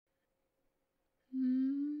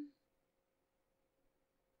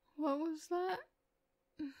What was that?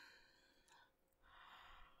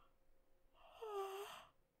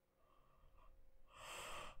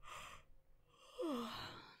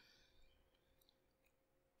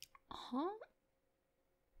 Huh?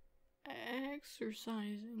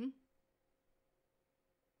 Exercising.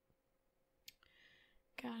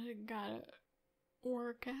 Gotta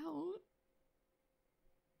work out.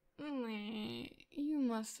 You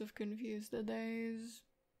must have confused the days.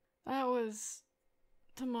 That was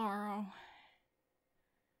tomorrow.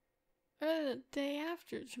 The day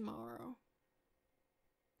after tomorrow.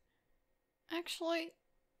 Actually,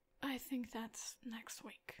 I think that's next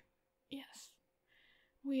week. Yes.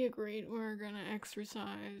 We agreed we're gonna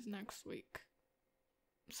exercise next week.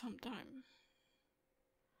 Sometime.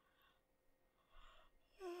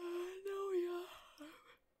 No, yeah.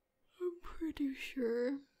 I'm pretty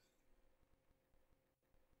sure.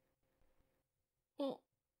 Well,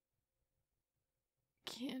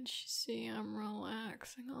 can't you see I'm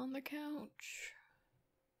relaxing on the couch?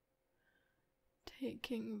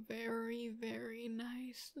 Taking very, very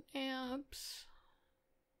nice naps.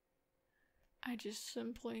 I just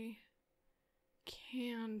simply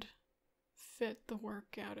can't fit the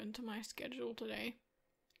workout into my schedule today.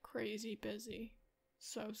 Crazy busy.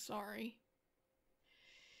 So sorry.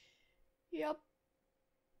 Yep.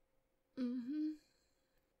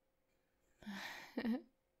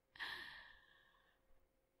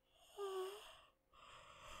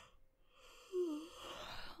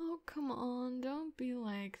 Oh, come on, don't be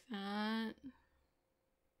like that.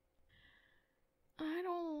 I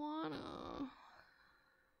don't wanna.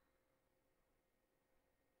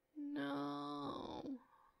 No.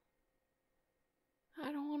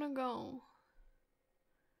 I don't wanna go.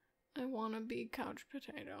 I wanna be couch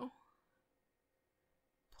potato.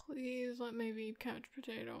 Please let me be couch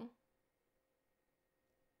potato.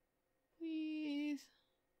 Please.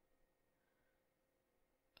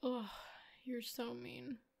 Ugh, you're so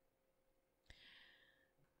mean.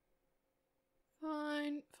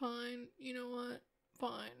 Fine. You know what?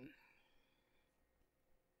 Fine.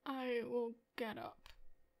 I will get up.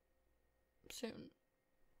 Soon.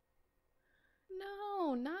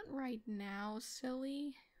 No, not right now,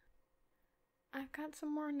 silly. I've got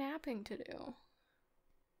some more napping to do.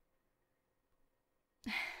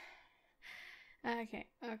 Okay.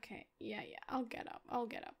 Yeah, I'll get up,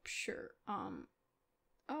 sure. Oh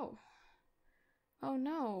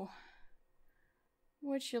no.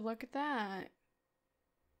 Would you look at that?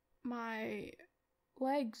 My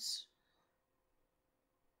legs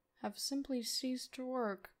have simply ceased to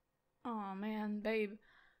work. Aw, man, babe.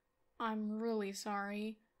 I'm really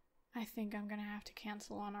sorry. I think I'm gonna have to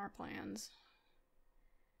cancel on our plans.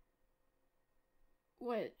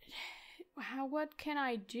 What can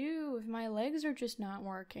I do if my legs are just not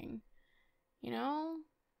working? You know?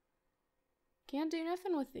 Can't do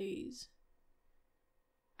nothing with these.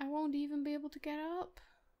 I won't even be able to get up.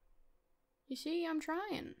 You see, I'm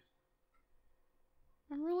trying.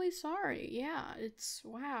 I'm really sorry. Yeah,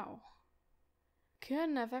 wow.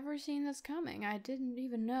 Couldn't have ever seen this coming. I didn't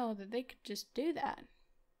even know that they could just do that.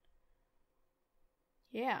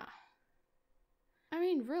 Yeah. I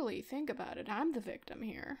mean, really, think about it. I'm the victim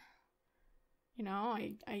here. You know,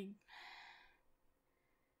 I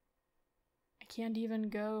can't even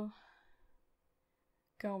go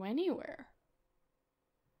anywhere.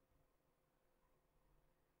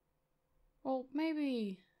 Well,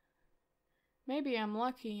 maybe I'm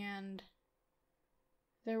lucky and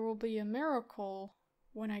there will be a miracle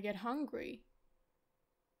when I get hungry.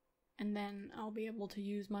 And then I'll be able to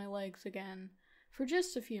use my legs again for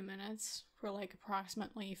just a few minutes, for like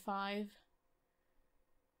approximately 5.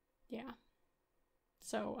 Yeah.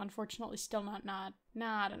 So, unfortunately, still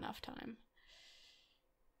not enough time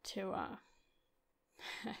to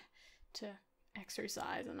to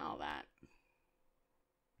exercise and all that.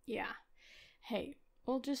 Yeah. Hey,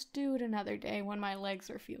 we'll just do it another day when my legs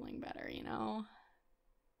are feeling better, you know?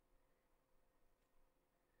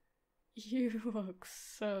 You look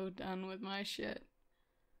so done with my shit.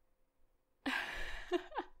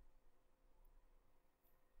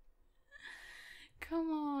 Come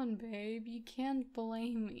on, babe, you can't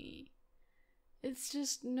blame me. It's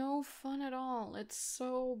just no fun at all. It's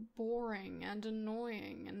so boring and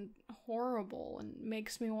annoying and horrible and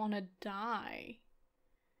makes me want to die.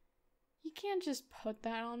 You can't just put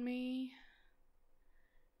that on me.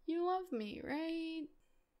 You love me, right?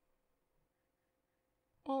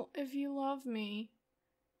 Well, if you love me,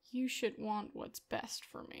 you should want what's best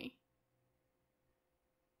for me.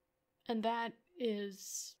 And that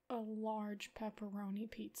is a large pepperoni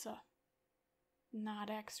pizza. Not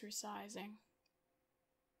exercising.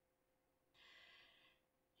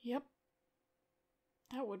 Yep.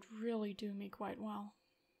 That would really do me quite well.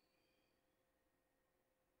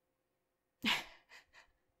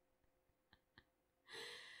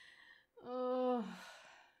 Ugh.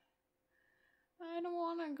 I don't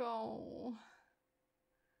want to go.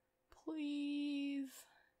 Please.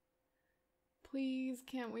 Please,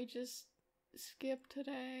 can't we just skip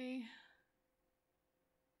today?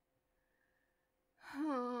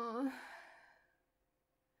 Huh.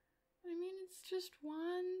 I mean, it's just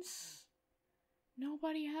once.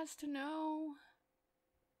 Nobody has to know.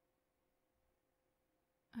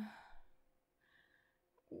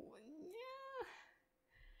 Yeah.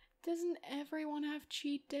 Doesn't everyone have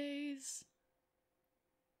cheat days?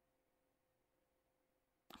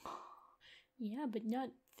 Yeah, but not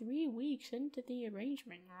 3 weeks into the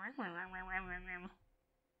arrangement.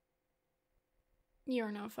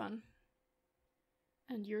 You're no fun.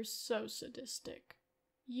 And you're so sadistic.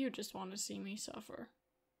 You just want to see me suffer.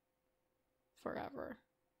 Forever.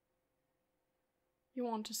 You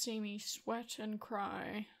want to see me sweat and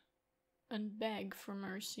cry. And beg for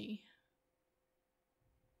mercy.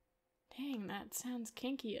 Dang, that sounds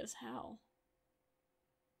kinky as hell.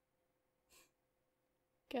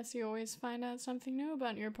 Guess you always find out something new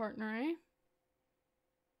about your partner,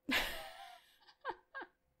 eh?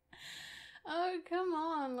 Oh, come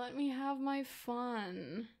on, let me have my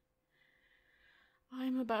fun.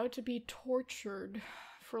 I'm about to be tortured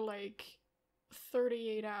for like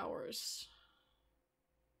 38 hours.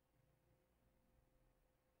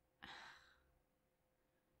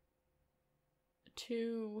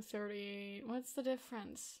 Two 38. What's the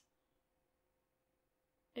difference?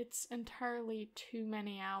 It's entirely too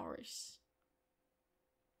many hours.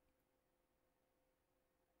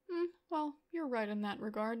 Well, you're right in that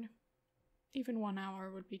regard. Even 1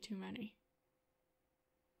 hour would be too many.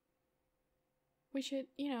 We should,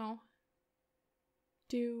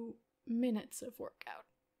 do minutes of workout.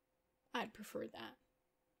 I'd prefer that.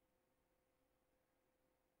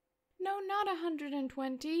 No, not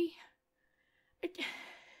 120.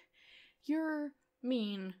 You're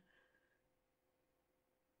mean.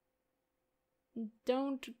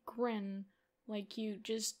 Don't grin like you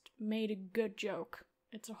just made a good joke.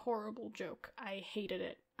 It's a horrible joke. I hated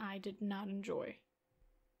it. I did not enjoy.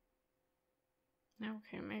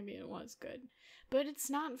 Okay, maybe it was good. But it's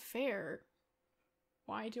not fair.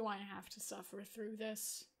 Why do I have to suffer through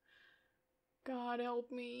this? God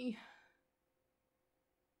help me.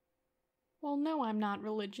 Well, no, I'm not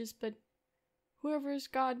religious, but whoever's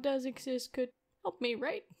God does exist could help me,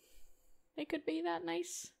 right? They could be that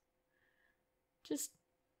nice. Just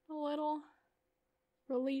a little.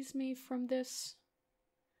 Release me from this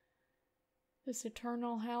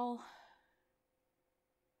eternal hell.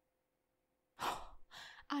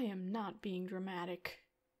 I am not being dramatic.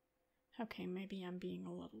 Okay, maybe I'm being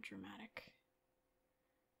a little dramatic.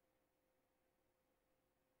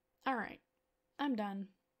 Alright, I'm done.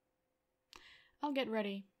 I'll get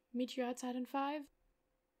ready. Meet you outside in 5?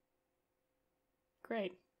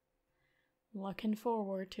 Great. Looking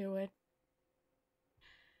forward to it.